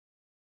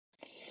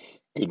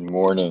Good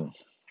morning.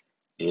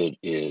 It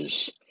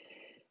is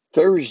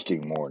Thursday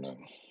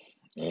morning,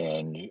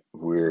 and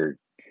we're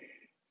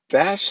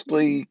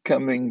fastly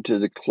coming to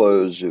the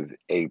close of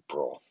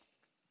April.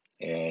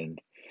 And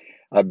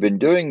I've been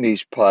doing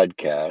these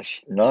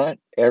podcasts not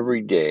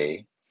every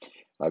day.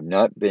 I've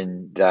not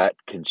been that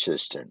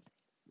consistent,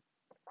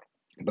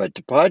 but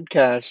the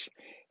podcasts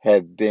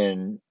have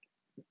been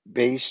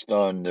based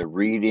on the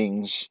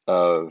readings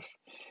of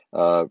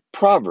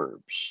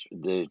Proverbs,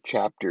 the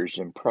chapters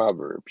in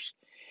Proverbs.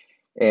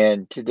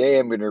 And today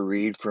I'm going to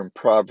read from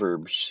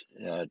Proverbs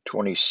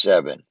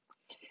 27.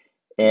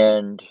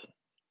 And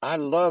I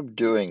love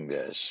doing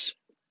this.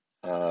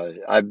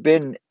 I've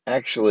been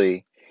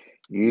actually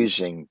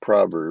using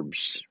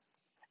Proverbs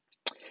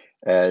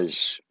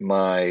as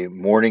my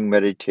morning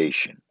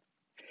meditation,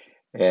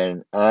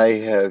 and I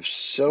have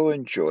so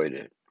enjoyed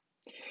it.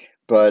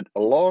 But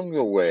along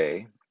the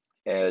way,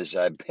 as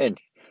I've been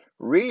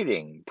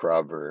reading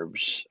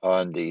Proverbs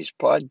on these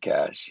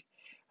podcasts,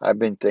 I've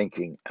been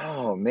thinking,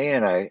 oh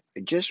man, I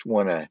just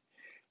want to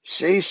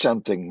say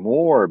something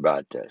more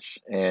about this.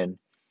 And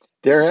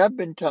there have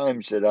been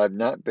times that I've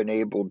not been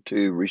able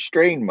to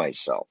restrain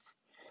myself,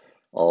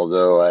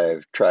 although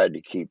I've tried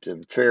to keep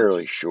them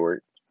fairly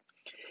short.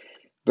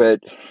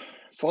 But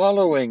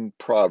following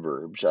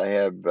Proverbs, I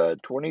have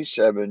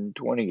 27,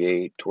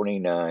 28,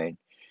 29,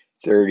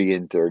 30,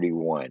 and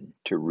 31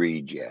 to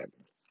read yet.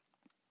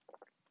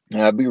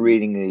 And I'll be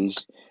reading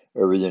these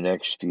over the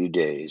next few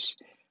days.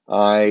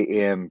 I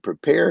am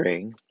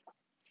preparing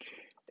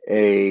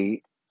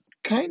a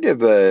kind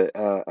of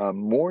a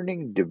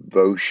morning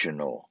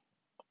devotional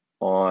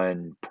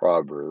on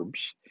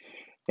Proverbs,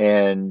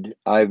 and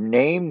I've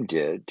named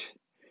it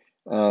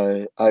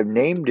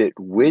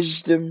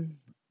Wisdom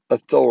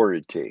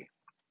Authority,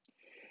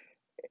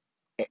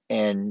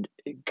 and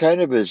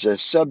kind of as a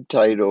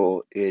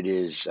subtitle, it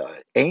is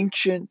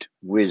Ancient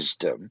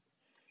Wisdom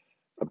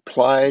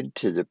Applied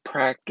to the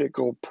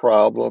Practical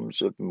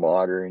Problems of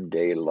Modern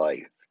Day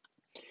Life.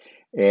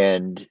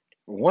 And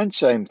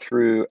once I'm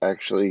through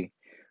actually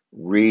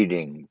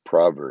reading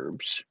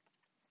Proverbs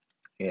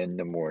in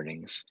the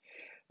mornings,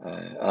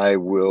 I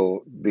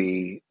will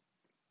be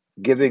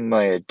giving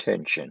my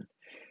attention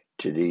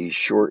to these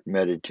short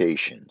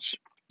meditations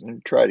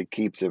and try to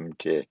keep them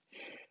to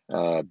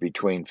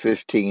between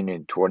 15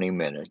 and 20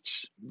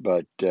 minutes.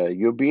 But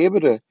you'll be able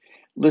to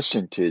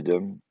listen to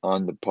them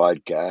on the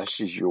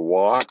podcast as you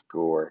walk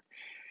or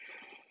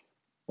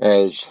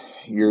as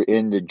you're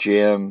in the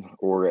gym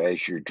or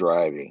as you're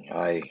driving.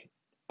 I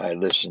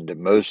listen to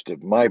most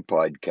of my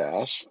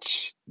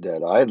podcasts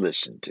that I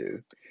listen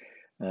to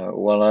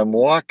while I'm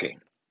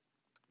walking.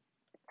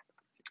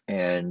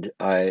 And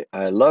I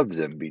love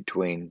them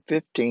between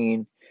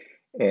 15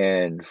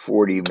 and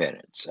 40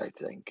 minutes, I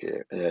think.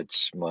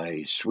 That's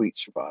my sweet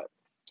spot.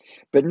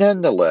 But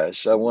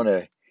nonetheless, I want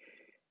to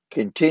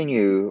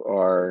continue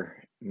our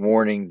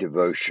morning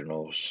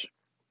devotionals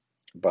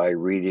by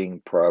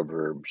reading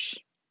Proverbs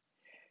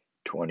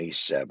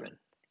 27.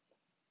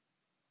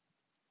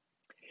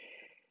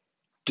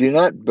 Do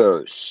not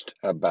boast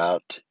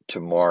about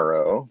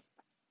tomorrow,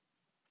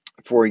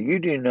 for you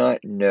do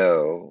not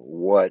know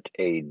what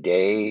a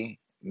day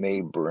may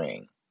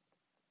bring.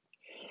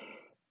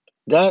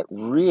 That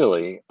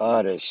really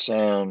ought to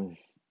sound,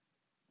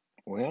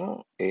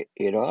 well, it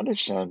ought to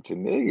sound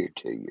familiar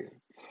to you.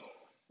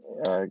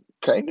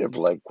 Kind of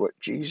like what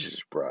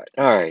Jesus brought.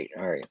 All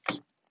right.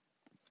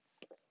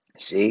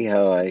 See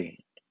how I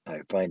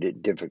find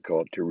it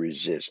difficult to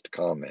resist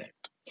comment.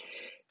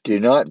 Do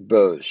not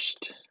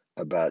boast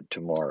about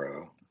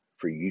tomorrow,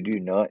 for you do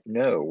not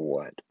know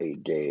what a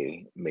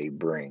day may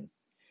bring.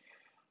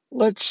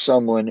 Let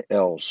someone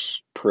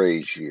else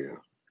praise you,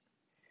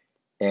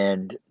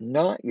 and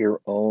not your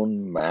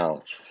own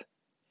mouth,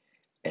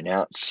 an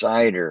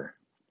outsider,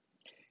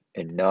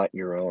 and not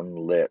your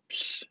own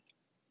lips.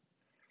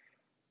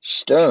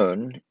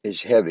 Stone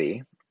is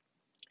heavy,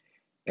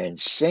 and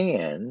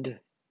sand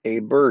a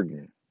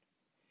burden,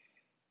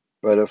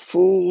 but a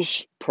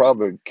fool's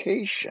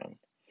provocation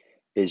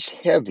is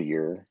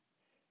heavier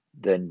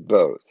than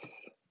both.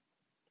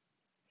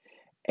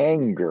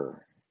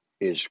 Anger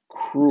is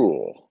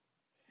cruel,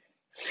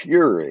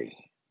 fury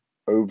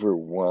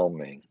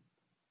overwhelming.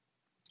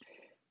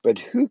 But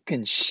who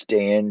can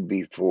stand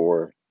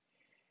before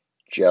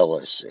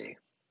jealousy?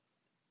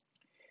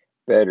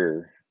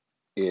 Better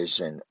is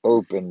an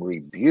open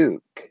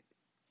rebuke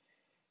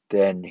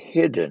than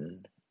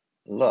hidden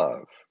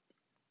love.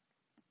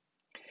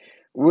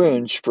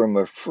 Wounds from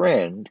a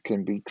friend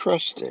can be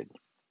trusted,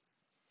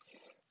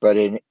 but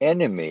an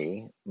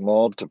enemy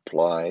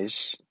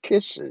multiplies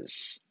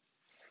kisses.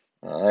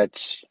 Now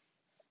that's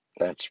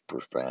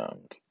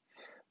profound.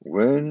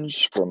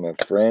 Wounds from a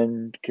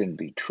friend can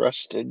be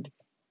trusted,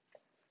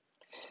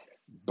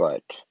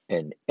 but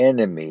an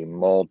enemy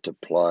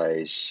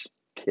multiplies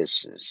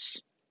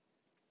kisses.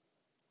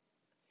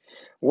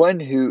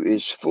 One who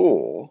is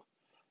full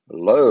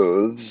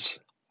loathes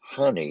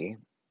honey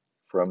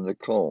from the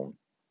comb,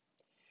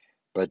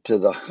 but to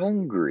the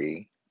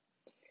hungry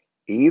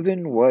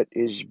even what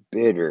is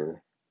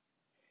bitter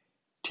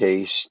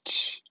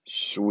tastes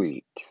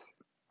sweet.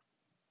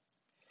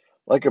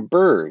 Like a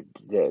bird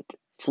that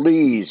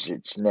flees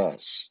its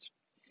nest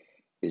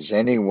is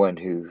anyone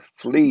who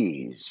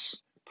flees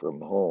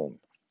from home.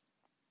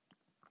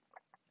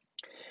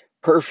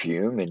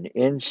 Perfume and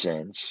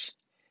incense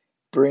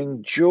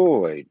bring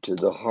joy to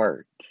the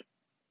heart,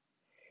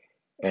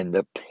 and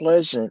the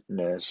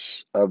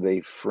pleasantness of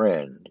a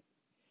friend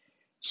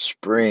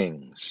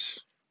springs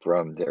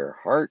from their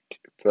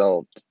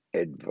heartfelt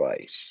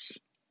advice.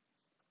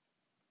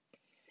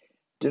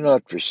 Do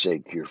not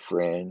forsake your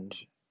friend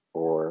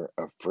or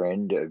a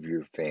friend of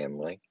your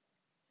family.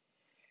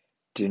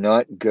 Do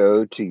not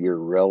go to your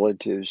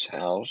relative's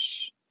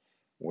house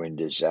when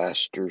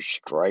disaster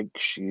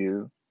strikes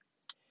you.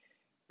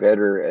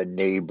 Better a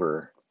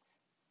neighbor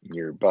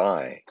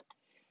nearby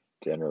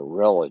than a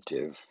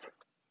relative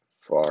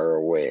far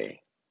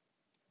away.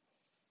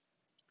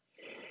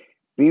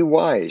 Be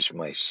wise,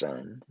 my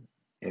son,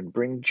 and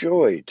bring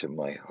joy to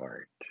my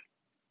heart.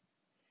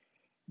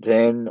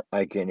 Then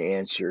I can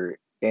answer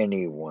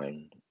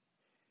anyone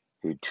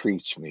who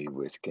treats me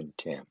with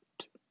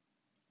contempt.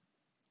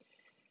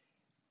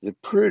 The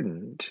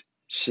prudent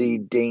see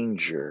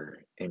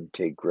danger and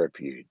take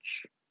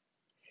refuge,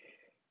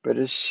 but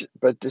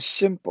the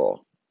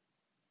simple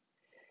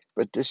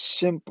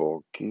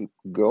keep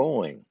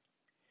going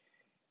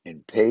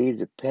and pay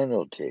the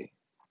penalty.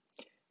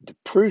 The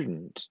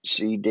prudent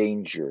see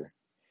danger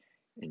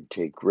and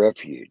take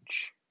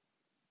refuge,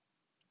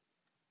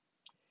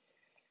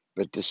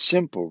 but the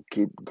simple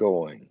keep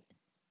going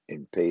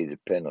and pay the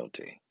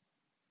penalty.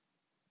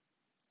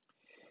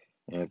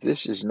 And if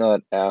this is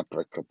not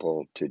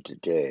applicable to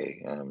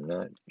today, I'm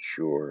not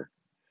sure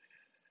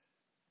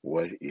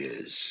what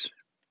is.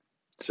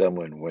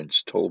 Someone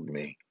once told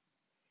me,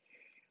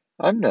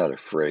 I'm not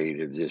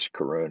afraid of this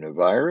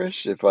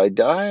coronavirus. If I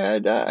die, I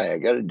die. I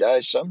gotta die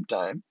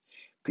sometime.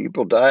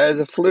 People die of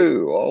the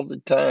flu all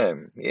the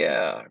time.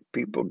 Yeah,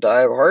 people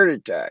die of heart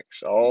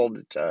attacks all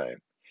the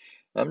time.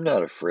 I'm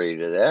not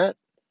afraid of that.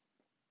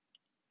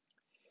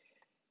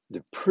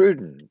 The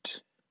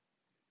prudent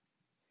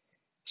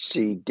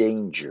see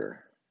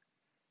danger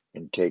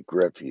and take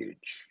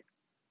refuge.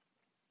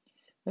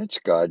 That's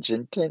God's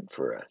intent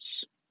for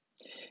us.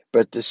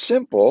 But the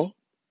simple,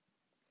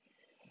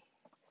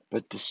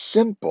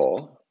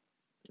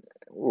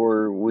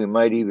 or we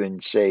might even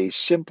say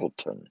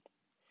simpleton,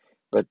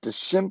 but the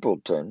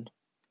simpleton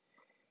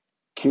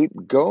keep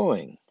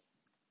going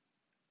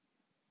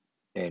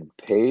and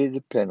pay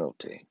the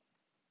penalty.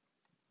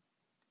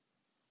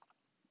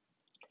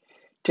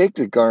 Take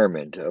the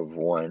garment of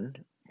one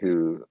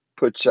who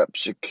puts up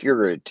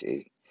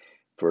security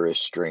for a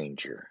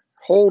stranger.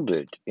 Hold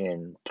it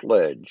in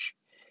pledge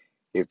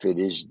if it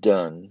is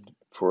done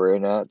for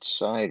an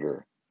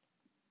outsider.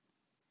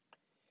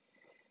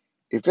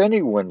 If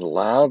anyone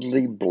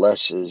loudly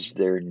blesses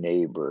their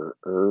neighbor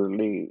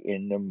early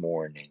in the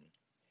morning,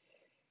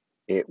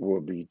 it will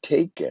be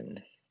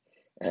taken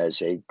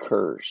as a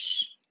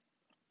curse.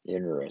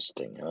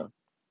 Interesting, huh?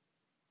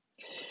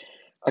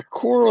 A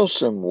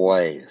quarrelsome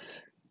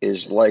wife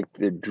is like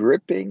the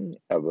dripping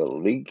of a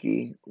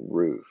leaky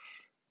roof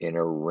in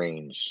a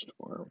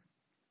rainstorm.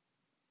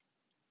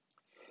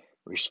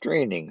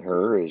 Restraining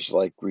her is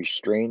like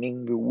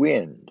restraining the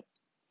wind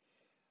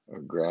or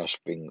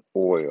grasping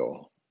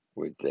oil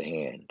with the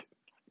hand.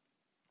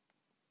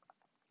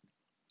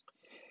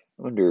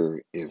 I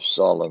wonder if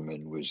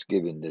Solomon was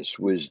given this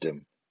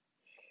wisdom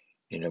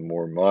in a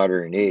more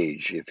modern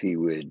age, if he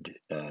would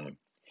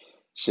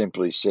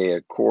simply say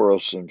a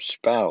quarrelsome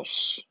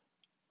spouse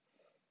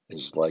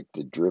is like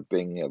the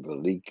dripping of a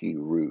leaky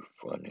roof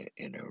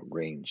in a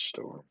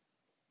rainstorm.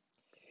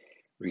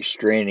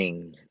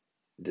 Restraining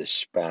the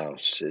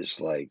spouse is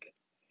like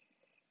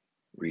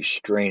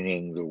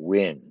restraining the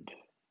wind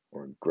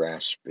or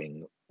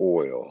grasping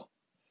oil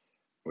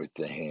with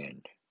the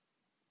hand.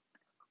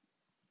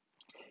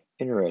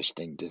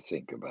 Interesting to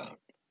think about.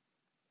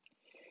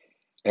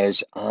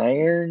 As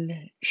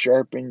iron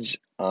sharpens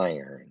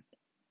iron,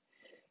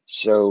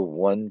 so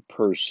one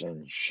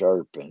person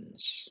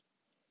sharpens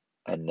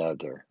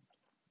another.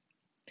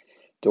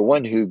 The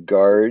one who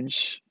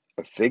guards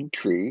a fig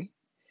tree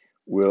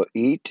will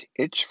eat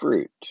its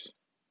fruit,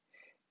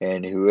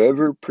 and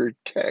whoever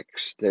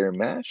protects their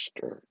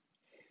master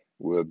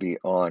will be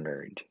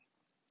honored.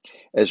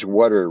 As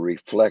water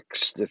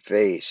reflects the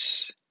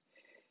face,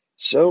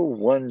 so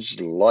one's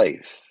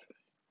life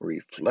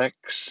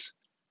reflects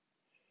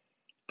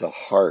the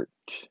heart.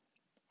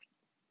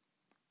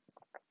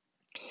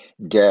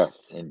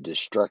 Death and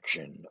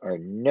destruction are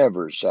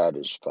never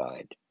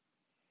satisfied,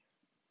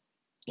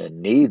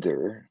 and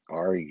neither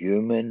are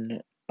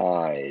human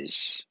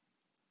eyes.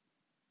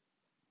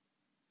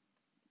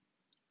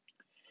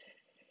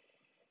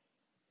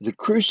 The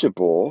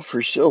crucible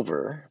for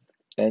silver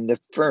and the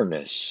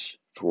furnace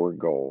for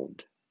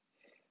gold,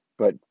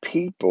 but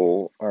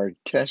people are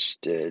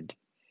tested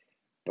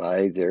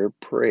by their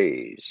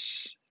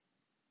praise.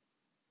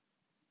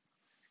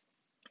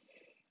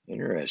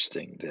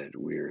 Interesting that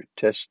we're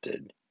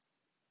tested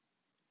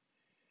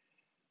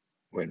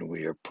when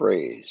we are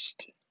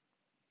praised.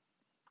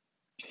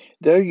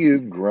 Though you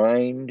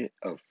grind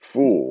a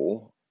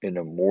fool in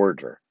a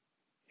mortar,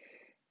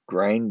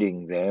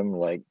 grinding them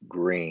like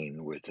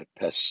grain with a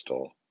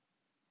pestle,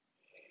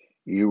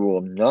 you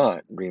will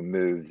not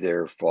remove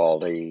their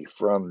folly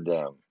from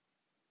them.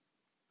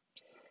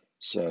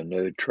 So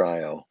no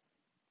trial,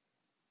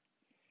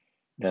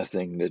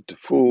 nothing that the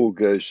fool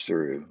goes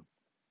through,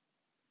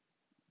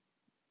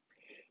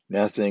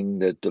 nothing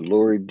that the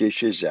Lord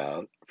dishes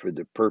out for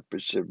the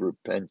purpose of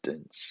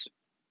repentance,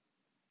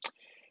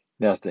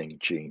 nothing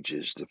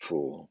changes the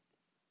fool.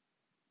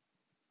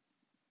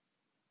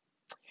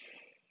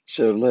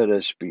 So let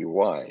us be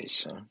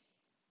wise, huh?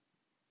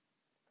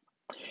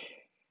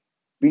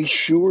 Be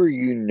sure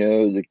you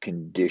know the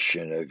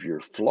condition of your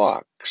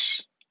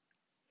flocks.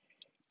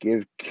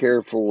 Give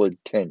careful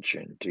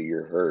attention to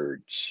your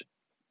herds.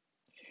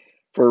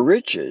 For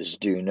riches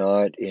do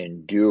not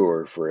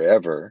endure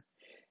forever,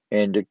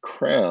 and a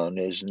crown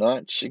is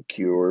not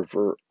secure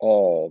for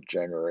all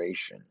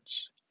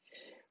generations.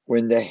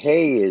 When the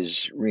hay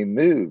is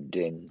removed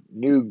and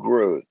new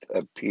growth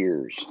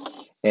appears,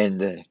 and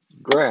the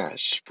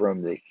grass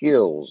from the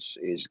hills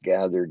is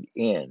gathered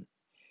in,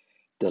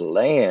 the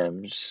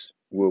lambs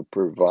will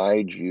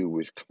provide you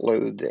with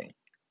clothing,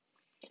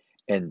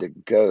 and the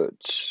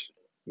goats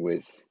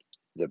with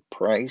the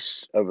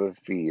price of a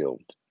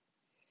field.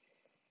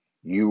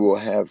 You will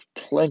have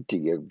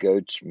plenty of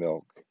goat's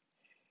milk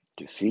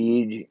to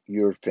feed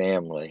your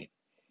family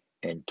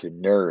and to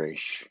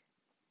nourish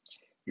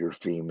your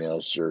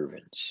female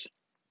servants.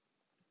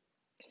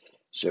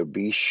 So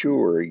be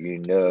sure you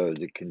know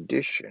the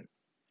condition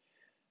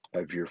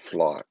of your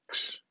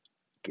flocks.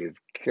 Give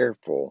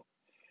careful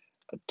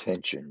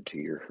attention to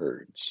your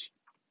herds.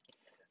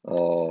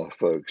 Oh,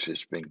 folks,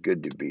 it's been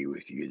good to be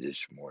with you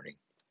this morning.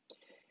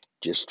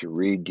 Just to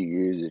read to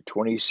you the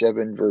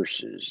 27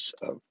 verses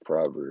of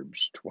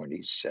Proverbs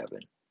 27.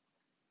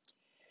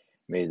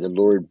 May the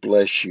Lord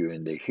bless you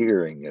in the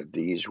hearing of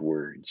these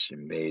words,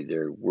 and may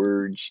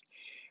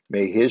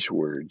his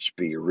words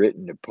be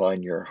written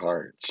upon your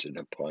hearts and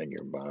upon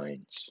your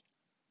minds.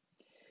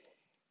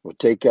 We'll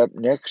take up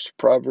next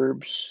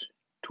Proverbs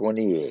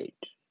 28,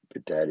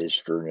 but that is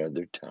for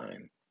another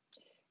time.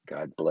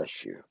 God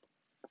bless you.